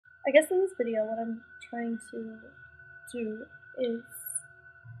I guess in this video, what I'm trying to do is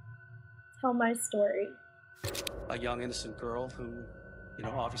tell my story. A young, innocent girl who,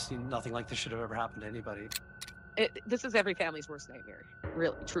 obviously nothing like this should have ever happened to anybody. This is every family's worst nightmare.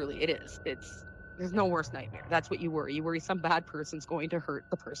 Really, truly, it is. There's no worse nightmare. That's what you worry. You worry some bad person's going to hurt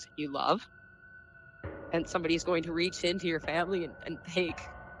the person you love, and somebody's going to reach into your family and take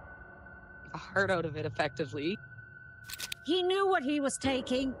the heart out of it effectively. He knew what he was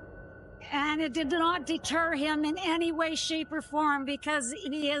taking, and it did not deter him in any way, shape, or form because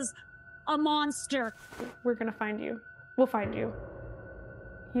he is a monster. We're gonna find you. We'll find you.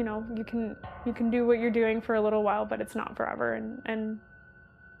 You know, you can do what you're doing for a little while, but it's not forever, and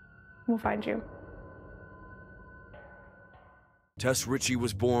we'll find you. Tess Richey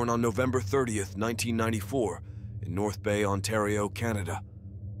was born on November 30th, 1994, in North Bay, Ontario, Canada.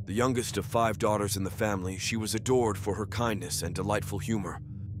 The youngest of 5 daughters in the family, she was adored for her kindness and delightful humor.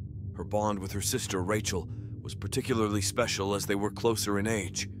 Her bond with her sister, Rachel, was particularly special as they were closer in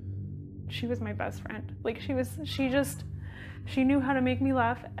age. She was my best friend. Like, she knew how to make me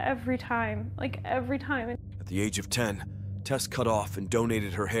laugh every time, every time. At the age of 10, Tess cut off and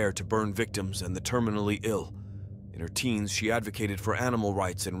donated her hair to burn victims and the terminally ill. In her teens, she advocated for animal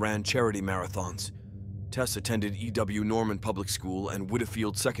rights and ran charity marathons. Tess attended E.W. Norman Public School and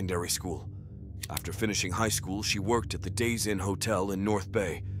Whitfield Secondary School. After finishing high school, she worked at the Days Inn Hotel in North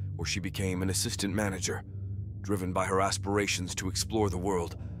Bay, where she became an assistant manager. Driven by her aspirations to explore the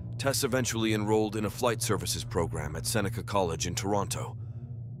world, Tess eventually enrolled in a flight services program at Seneca College in Toronto.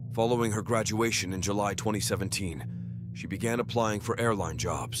 Following her graduation in July 2017, she began applying for airline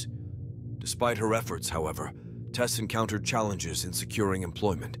jobs. Despite her efforts, however, Tess encountered challenges in securing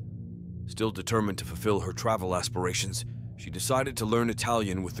employment. Still determined to fulfill her travel aspirations, she decided to learn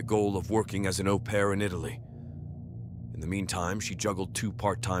Italian with the goal of working as an au pair in Italy. In the meantime, she juggled 2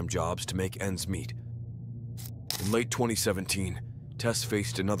 part-time jobs to make ends meet. In late 2017, Tess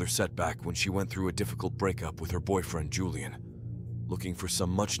faced another setback when she went through a difficult breakup with her boyfriend, Julian. Looking for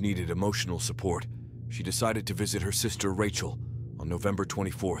some much-needed emotional support, she decided to visit her sister, Rachel, on November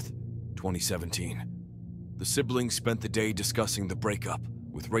 24th, 2017. The siblings spent the day discussing the breakup,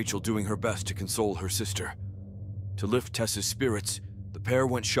 with Rachel doing her best to console her sister. To lift Tess's spirits, the pair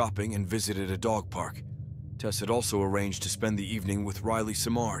went shopping and visited a dog park. Tess had also arranged to spend the evening with Riley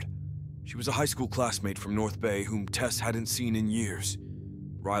Simard. She was a high school classmate from North Bay whom Tess hadn't seen in years.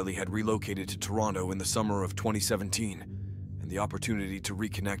 Riley had relocated to Toronto in the summer of 2017, and the opportunity to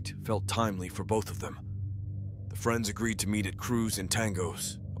reconnect felt timely for both of them. The friends agreed to meet at Cruise and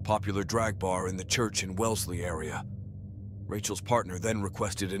Tango's, a popular drag bar in the Church and Wellesley area. Rachel's partner then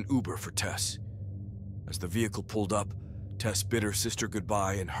requested an Uber for Tess. As the vehicle pulled up, Tess bid her sister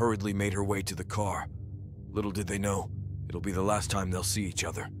goodbye and hurriedly made her way to the car. Little did they know, it'll be the last time they'll see each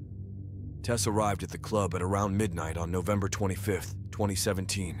other. Tess arrived at the club at around midnight on November 25th,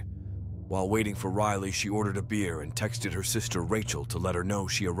 2017. While waiting for Riley, she ordered a beer and texted her sister Rachel to let her know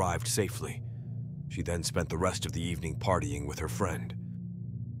she arrived safely. She then spent the rest of the evening partying with her friend.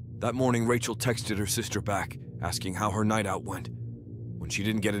 That morning, Rachel texted her sister back, asking how her night out went. When she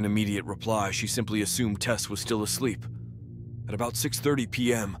didn't get an immediate reply, she simply assumed Tess was still asleep. At about 6:30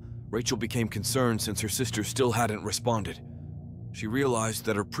 p.m., Rachel became concerned since her sister still hadn't responded. She realized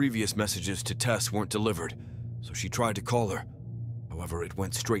that her previous messages to Tess weren't delivered, so she tried to call her. However, it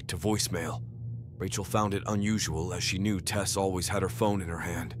went straight to voicemail. Rachel found it unusual as she knew Tess always had her phone in her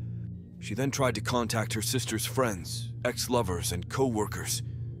hand. She then tried to contact her sister's friends, ex-lovers, and co-workers,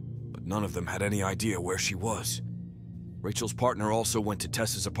 but none of them had any idea where she was. Rachel's partner also went to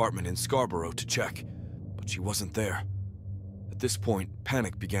Tess's apartment in Scarborough to check, but she wasn't there. At this point,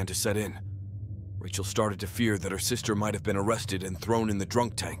 panic began to set in. Rachel started to fear that her sister might have been arrested and thrown in the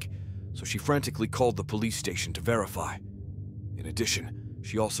drunk tank, so she frantically called the police station to verify. In addition,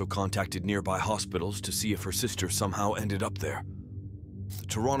 she also contacted nearby hospitals to see if her sister somehow ended up there. The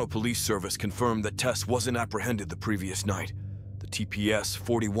Toronto Police Service confirmed that Tess wasn't apprehended the previous night. The TPS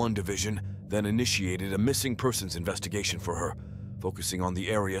 41 Division then initiated a missing persons investigation for her, focusing on the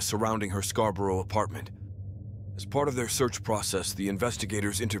area surrounding her Scarborough apartment. As part of their search process, the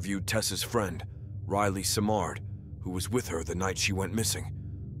investigators interviewed Tess's friend, Riley Simard, who was with her the night she went missing.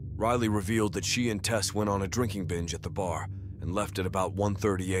 Riley revealed that she and Tess went on a drinking binge at the bar and left at about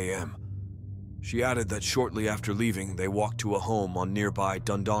 1:30 a.m. She added that shortly after leaving, they walked to a home on nearby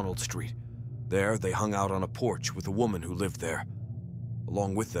Dundonald Street. There, they hung out on a porch with a woman who lived there.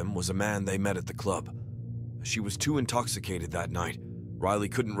 Along with them was a man they met at the club. As she was too intoxicated that night, Riley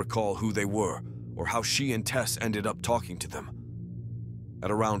couldn't recall who they were or how she and Tess ended up talking to them. At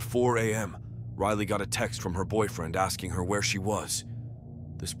around 4 a.m., Riley got a text from her boyfriend asking her where she was.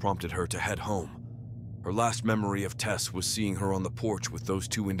 This prompted her to head home. Her last memory of Tess was seeing her on the porch with those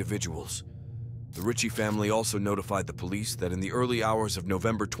two individuals. The Richey family also notified the police that in the early hours of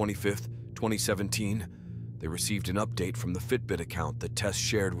November 25th, 2017, they received an update from the Fitbit account that Tess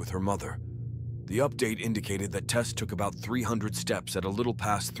shared with her mother. The update indicated that Tess took about 300 steps at a little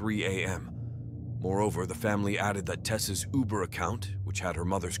past 3 a.m. Moreover, the family added that Tess's Uber account, which had her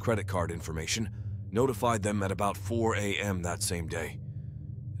mother's credit card information, notified them at about 4 a.m. that same day.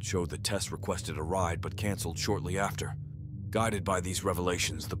 It showed that Tess requested a ride but canceled shortly after. Guided by these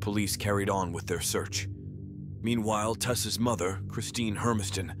revelations, the police carried on with their search. Meanwhile, Tess's mother, Christine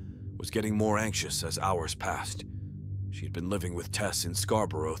Hermiston, was getting more anxious as hours passed. She had been living with Tess in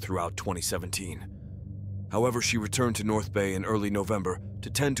Scarborough throughout 2017. However, she returned to North Bay in early November to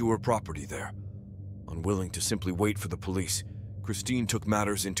tend to her property there. Unwilling to simply wait for the police, Christine took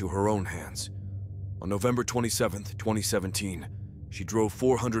matters into her own hands. On November 27, 2017, she drove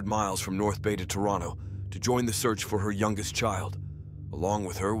 400 miles from North Bay to Toronto to join the search for her youngest child. Along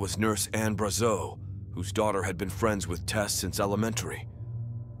with her was nurse Anne Brazeau, whose daughter had been friends with Tess since elementary.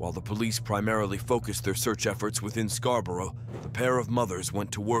 While the police primarily focused their search efforts within Scarborough, the pair of mothers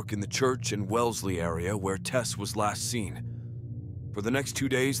went to work in the Church and Wellesley area where Tess was last seen. For the next 2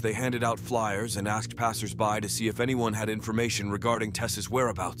 days, they handed out flyers and asked passers-by to see if anyone had information regarding Tess's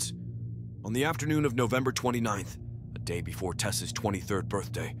whereabouts. On the afternoon of November 29th, a day before Tess's 23rd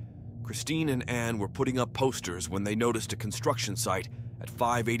birthday, Christine and Anne were putting up posters when they noticed a construction site at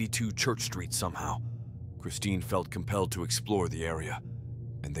 582 Church Street somehow. Christine felt compelled to explore the area,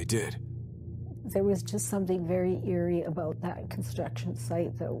 and they did. There was just something very eerie about that construction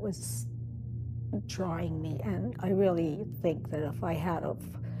site that was drawing me, and I really think that if I had have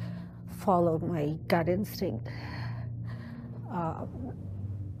followed my gut instinct,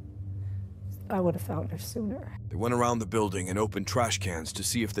 I would have found her sooner. They went around the building and opened trash cans to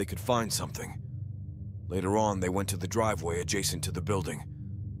see if they could find something. Later on, they went to the driveway adjacent to the building.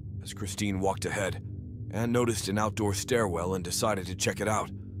 As Christine walked ahead, Anne noticed an outdoor stairwell and decided to check it out.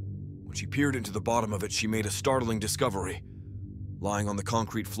 When she peered into the bottom of it, she made a startling discovery. Lying on the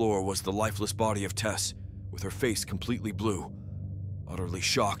concrete floor was the lifeless body of Tess, with her face completely blue. Utterly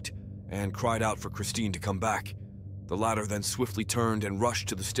shocked, Anne cried out for Christine to come back. The latter then swiftly turned and rushed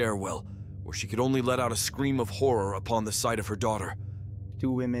to the stairwell, where she could only let out a scream of horror upon the sight of her daughter.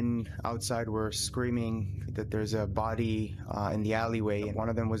 Two women outside were screaming that there's a body in the alleyway, and one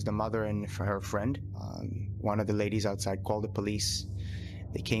of them was the mother and her friend. One of the ladies outside called the police.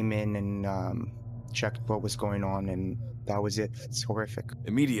 They came in and checked what was going on, and that was it. It's horrific.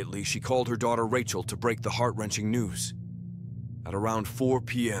 Immediately, she called her daughter Rachel to break the heart-wrenching news. At around 4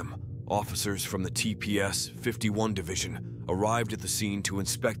 p.m., officers from the TPS 51 Division arrived at the scene to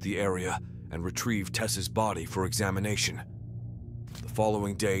inspect the area and retrieve Tess's body for examination. The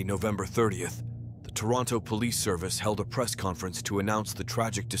following day, November 30th, the Toronto Police Service held a press conference to announce the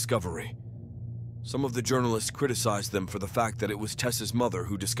tragic discovery. Some of the journalists criticized them for the fact that it was Tess's mother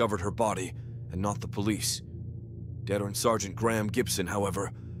who discovered her body and not the police. Veteran Sergeant Graham Gibson,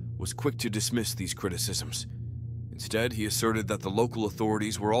 however, was quick to dismiss these criticisms. Instead, he asserted that the local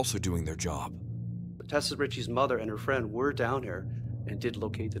authorities were also doing their job. Tess Richey's mother and her friend were down here and did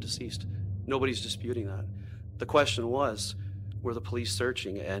locate the deceased. Nobody's disputing that. The question was, were the police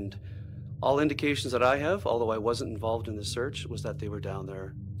searching? And all indications that I have, although I wasn't involved in the search, was that they were down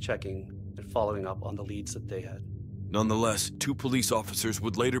there checking and following up on the leads that they had. Nonetheless, 2 police officers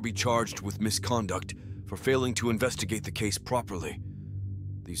would later be charged with misconduct for failing to investigate the case properly.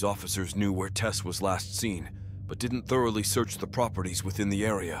 These officers knew where Tess was last seen, but didn't thoroughly search the properties within the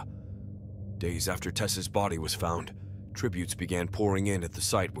area. Days after Tess's body was found, tributes began pouring in at the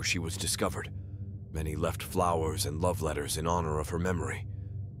site where she was discovered. Many left flowers and love letters in honor of her memory.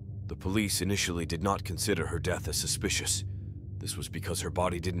 The police initially did not consider her death as suspicious. This was because her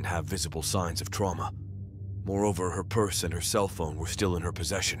body didn't have visible signs of trauma. Moreover, her purse and her cell phone were still in her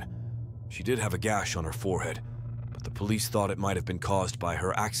possession. She did have a gash on her forehead, but the police thought it might have been caused by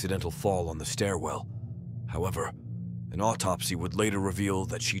her accidental fall on the stairwell. However, an autopsy would later reveal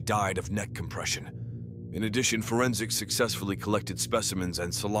that she died of neck compression. In addition, forensics successfully collected specimens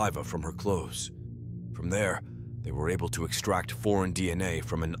and saliva from her clothes. From there, they were able to extract foreign DNA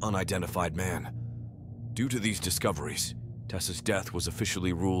from an unidentified man. Due to these discoveries, Tess's death was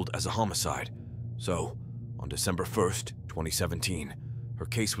officially ruled as a homicide. So, on December 1st, 2017, her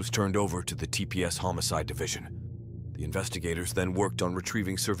case was turned over to the TPS Homicide Division. The investigators then worked on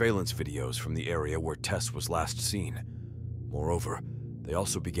retrieving surveillance videos from the area where Tess was last seen. Moreover, they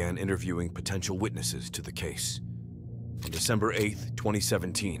also began interviewing potential witnesses to the case. On December 8th,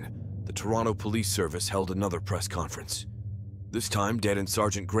 2017, the Toronto Police Service held another press conference. This time, Dead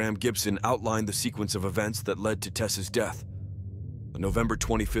Sergeant Graham Gibson outlined the sequence of events that led to Tess's death. The November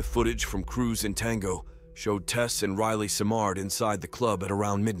 25th footage from Cruise and Tango showed Tess and Riley Simard inside the club at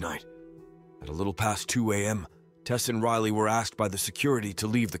around midnight. At a little past 2 a.m., Tess and Riley were asked by the security to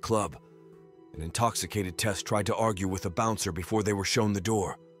leave the club. An intoxicated Tess tried to argue with a bouncer before they were shown the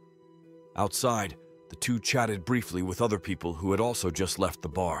door. Outside, the two chatted briefly with other people who had also just left the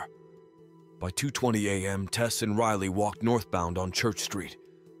bar. By 2:20 a.m., Tess and Riley walked northbound on Church Street.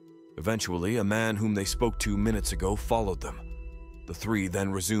 Eventually, a man whom they spoke to minutes ago followed them. The three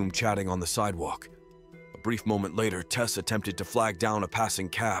then resumed chatting on the sidewalk. A brief moment later, Tess attempted to flag down a passing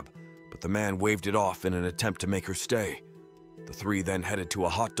cab, but the man waved it off in an attempt to make her stay. The three then headed to a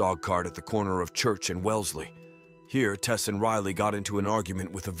hot dog cart at the corner of Church and Wellesley. Here, Tess and Riley got into an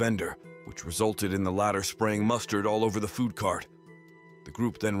argument with a vendor, which resulted in the latter spraying mustard all over the food cart. The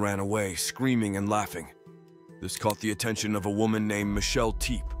group then ran away, screaming and laughing. This caught the attention of a woman named Michelle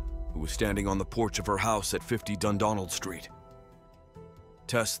Teep, who was standing on the porch of her house at 50 Dundonald Street.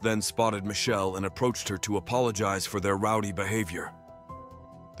 Tess then spotted Michelle and approached her to apologize for their rowdy behavior.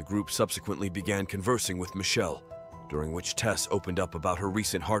 The group subsequently began conversing with Michelle, during which Tess opened up about her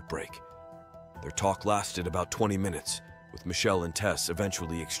recent heartbreak. Their talk lasted about 20 minutes, with Michelle and Tess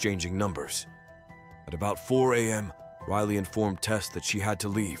eventually exchanging numbers. At about 4 a.m., Riley informed Tess that she had to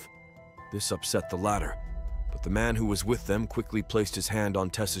leave. This upset the latter, but the man who was with them quickly placed his hand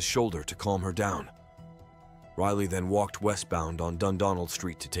on Tess's shoulder to calm her down. Riley then walked westbound on Dundonald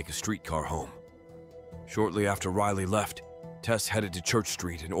Street to take a streetcar home. Shortly after Riley left, Tess headed to Church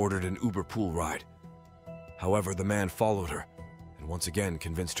Street and ordered an Uber pool ride. However, the man followed her and once again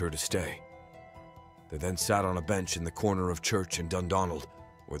convinced her to stay. They then sat on a bench in the corner of Church and Dundonald,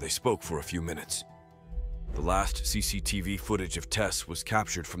 where they spoke for a few minutes. The last CCTV footage of Tess was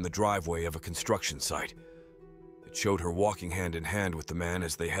captured from the driveway of a construction site. It showed her walking hand in hand with the man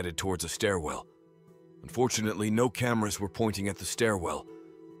as they headed towards a stairwell. Unfortunately, no cameras were pointing at the stairwell,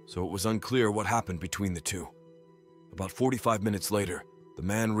 so it was unclear what happened between the two. About 45 minutes later, the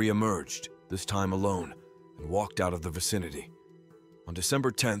man re-emerged, this time alone, and walked out of the vicinity. On December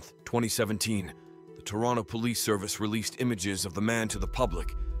 10, 2017, the Toronto Police Service released images of the man to the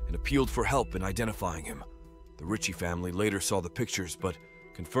public and appealed for help in identifying him. The Richey family later saw the pictures, but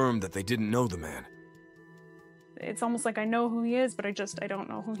confirmed that they didn't know the man. It's almost like I know who he is, but I don't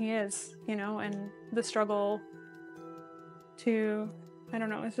know who he is, and the struggle to, I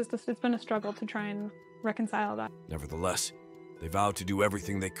don't know, it's been a struggle to try and reconcile that. Nevertheless, they vowed to do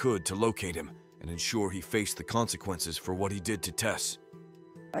everything they could to locate him and ensure he faced the consequences for what he did to Tess.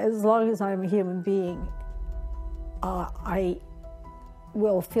 As long as I'm a human being, I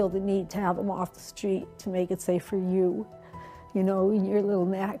will feel the need to have him off the street to make it safe for you, and your little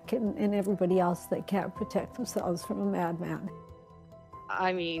neck and everybody else that can't protect themselves from a madman.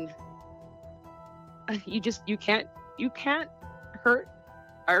 I mean, you can't hurt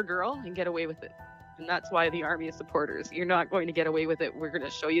our girl and get away with it. And that's why the Army of Supporters, you're not going to get away with it. We're going to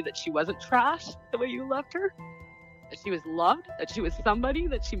show you that she wasn't trash the way you left her, that she was loved, that she was somebody,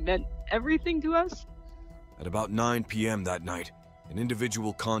 that she meant everything to us. At about 9 p.m. that night, an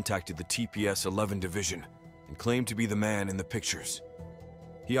individual contacted the TPS 11 Division and claimed to be the man in the pictures.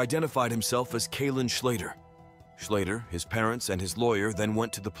 He identified himself as Kalen Schlater. Schlater, his parents, and his lawyer then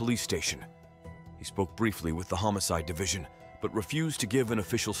went to the police station. He spoke briefly with the Homicide Division, but refused to give an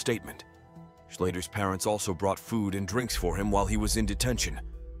official statement. Schlater's parents also brought food and drinks for him while he was in detention.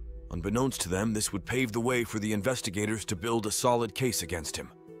 Unbeknownst to them, this would pave the way for the investigators to build a solid case against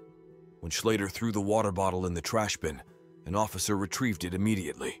him. When Schlater threw the water bottle in the trash bin, an officer retrieved it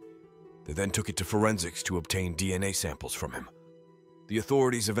immediately. They then took it to forensics to obtain DNA samples from him. The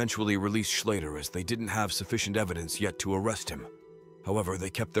authorities eventually released Schlater as they didn't have sufficient evidence yet to arrest him. However,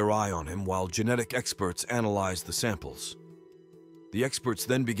 they kept their eye on him while genetic experts analyzed the samples. The experts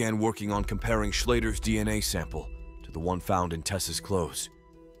then began working on comparing Schlater's DNA sample to the one found in Tess's clothes,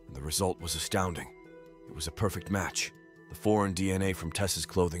 and the result was astounding. It was a perfect match. The foreign DNA from Tess's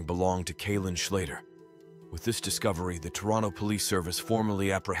clothing belonged to Kalen Schlater. With this discovery, the Toronto Police Service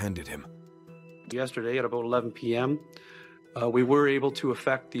formally apprehended him. Yesterday at about 11 p.m., we were able to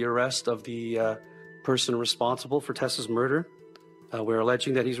effect the arrest of the person responsible for Tess's murder. We're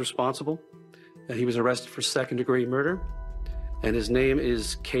alleging that he's responsible. He was arrested for second-degree murder, and his name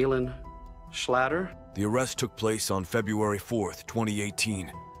is Kalen Schlater. The arrest took place on February 4th, 2018,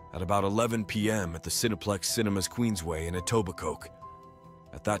 at about 11 p.m. at the Cineplex Cinemas Queensway in Etobicoke.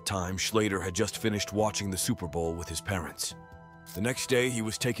 At that time, Schlater had just finished watching the Super Bowl with his parents. The next day, he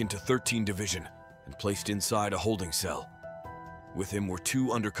was taken to 13 Division and placed inside a holding cell. With him were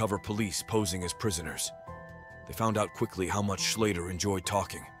 2 undercover police posing as prisoners. They found out quickly how much Schlatter enjoyed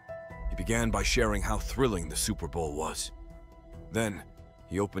talking. He began by sharing how thrilling the Super Bowl was. Then,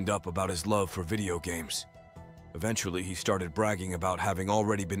 he opened up about his love for video games. Eventually, he started bragging about having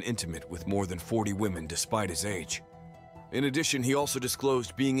already been intimate with more than 40 women despite his age. In addition, he also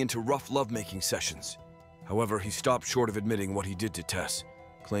disclosed being into rough lovemaking sessions. However, he stopped short of admitting what he did to Tess,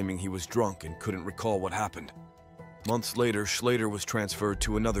 claiming he was drunk and couldn't recall what happened. Months later, Schlatter was transferred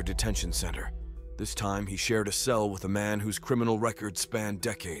to another detention center. This time, he shared a cell with a man whose criminal record spanned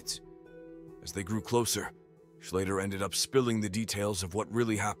decades. As they grew closer, Schlatter ended up spilling the details of what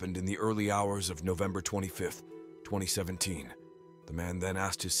really happened in the early hours of November 25th, 2017. The man then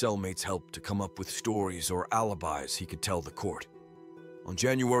asked his cellmates' help to come up with stories or alibis he could tell the court. On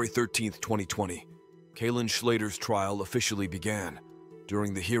January 13th, 2020, Kaylin Schlatter's trial officially began.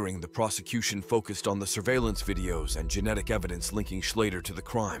 During the hearing, the prosecution focused on the surveillance videos and genetic evidence linking Schlatter to the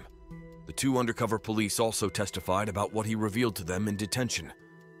crime. The two undercover police also testified about what he revealed to them in detention.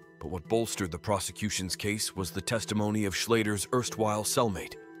 But what bolstered the prosecution's case was the testimony of Schlatter's erstwhile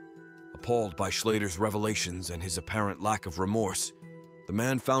cellmate. Appalled by Schlatter's revelations and his apparent lack of remorse, the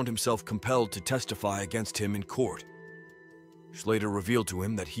man found himself compelled to testify against him in court. Schlatter revealed to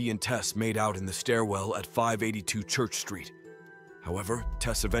him that he and Tess made out in the stairwell at 582 Church Street. However,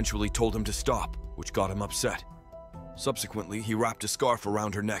 Tess eventually told him to stop, which got him upset. Subsequently, he wrapped a scarf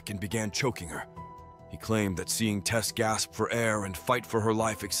around her neck and began choking her. He claimed that seeing Tess gasp for air and fight for her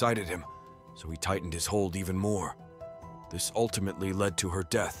life excited him, so he tightened his hold even more. This ultimately led to her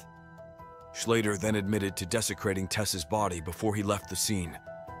death. Schlatter then admitted to desecrating Tess's body before he left the scene.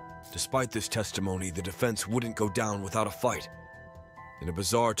 Despite this testimony, the defense wouldn't go down without a fight. In a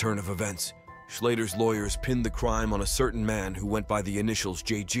bizarre turn of events, Schlatter's lawyers pinned the crime on a certain man who went by the initials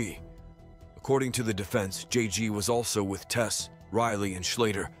JG. According to the defense, JG was also with Tess, Riley, and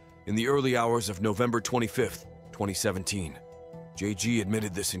Schlatter in the early hours of November 25th, 2017. JG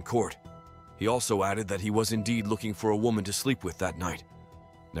admitted this in court. He also added that he was indeed looking for a woman to sleep with that night.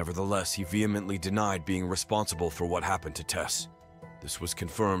 Nevertheless, he vehemently denied being responsible for what happened to Tess. This was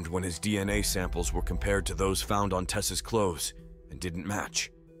confirmed when his DNA samples were compared to those found on Tess's clothes and didn't match.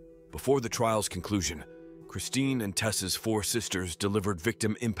 Before the trial's conclusion, Christine and Tess's 4 sisters delivered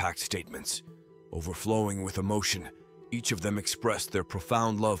victim impact statements. Overflowing with emotion, each of them expressed their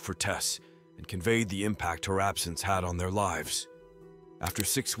profound love for Tess and conveyed the impact her absence had on their lives. After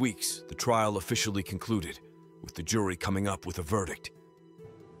 6 weeks, the trial officially concluded, with the jury coming up with a verdict.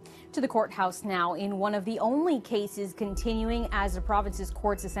 To the courthouse now in one of the only cases continuing as the province's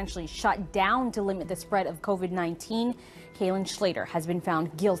courts essentially shut down to limit the spread of COVID-19. Kaylin Schlatter has been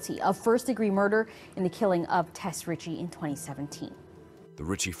found guilty of first-degree murder in the killing of Tess Richey in 2017. The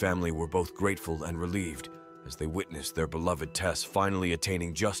Richey family were both grateful and relieved as they witnessed their beloved Tess finally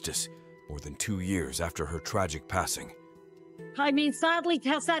attaining justice more than 2 years after her tragic passing. I mean, sadly,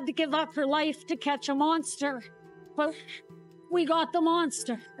 Tess had to give up her life to catch a monster. But we got the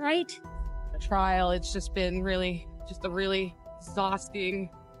monster, right? The trial, it's just been just a really exhausting,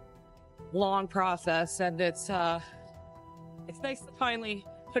 long process, and it's nice to finally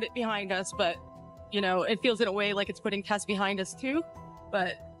put it behind us, but, you know, it feels in a way like it's putting Tess behind us too,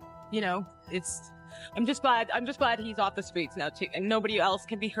 but, you know, I'm just glad he's off the streets now too, and nobody else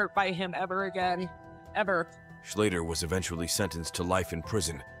can be hurt by him ever again, ever. Schlatter was eventually sentenced to life in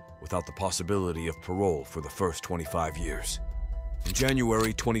prison without the possibility of parole for the first 25 years. In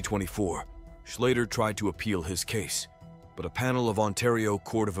January 2024, Schlatter tried to appeal his case, but a panel of Ontario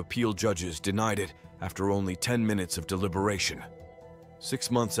Court of Appeal judges denied it after only 10 minutes of deliberation.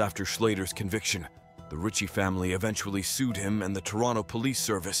 6 months after Schlatter's conviction, the Richey family eventually sued him and the Toronto Police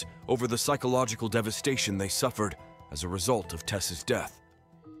Service over the psychological devastation they suffered as a result of Tess's death.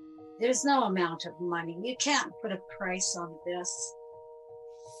 There's no amount of money. You can't put a price on this.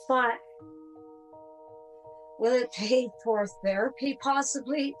 But will it pay for therapy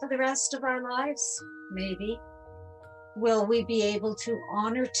possibly for the rest of our lives? Maybe. Will we be able to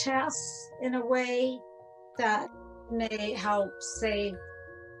honor Tess in a way that may help save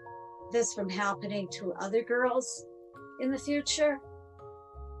this from happening to other girls in the future?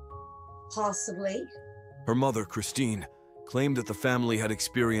 Possibly. Her mother, Christine, claimed that the family had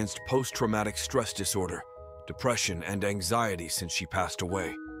experienced post-traumatic stress disorder, depression, and anxiety since she passed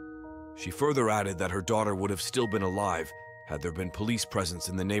away. She further added that her daughter would have still been alive had there been police presence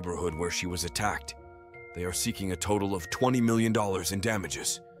in the neighborhood where she was attacked. They are seeking a total of $20 million in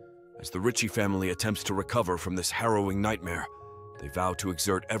damages. As the Richey family attempts to recover from this harrowing nightmare, they vow to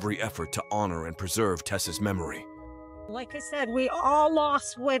exert every effort to honor and preserve Tess's memory. Like I said, we all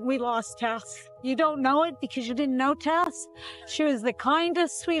lost when we lost Tess. You don't know it because you didn't know Tess. She was the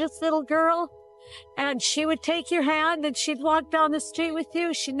kindest, sweetest little girl. And she would take your hand and she'd walk down the street with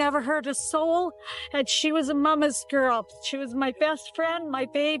you. She never hurt a soul. And she was a mama's girl. She was my best friend, my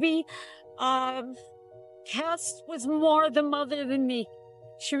baby. Tess was more the mother than me.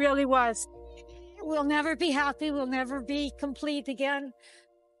 She really was. We'll never be happy. We'll never be complete again.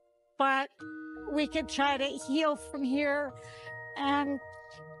 But we could try to heal from here and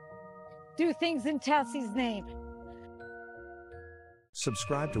do things in Tessie's name.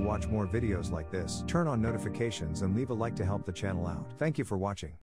 Subscribe to watch more videos like this, turn on notifications and leave a like to help the channel out. Thank you for watching.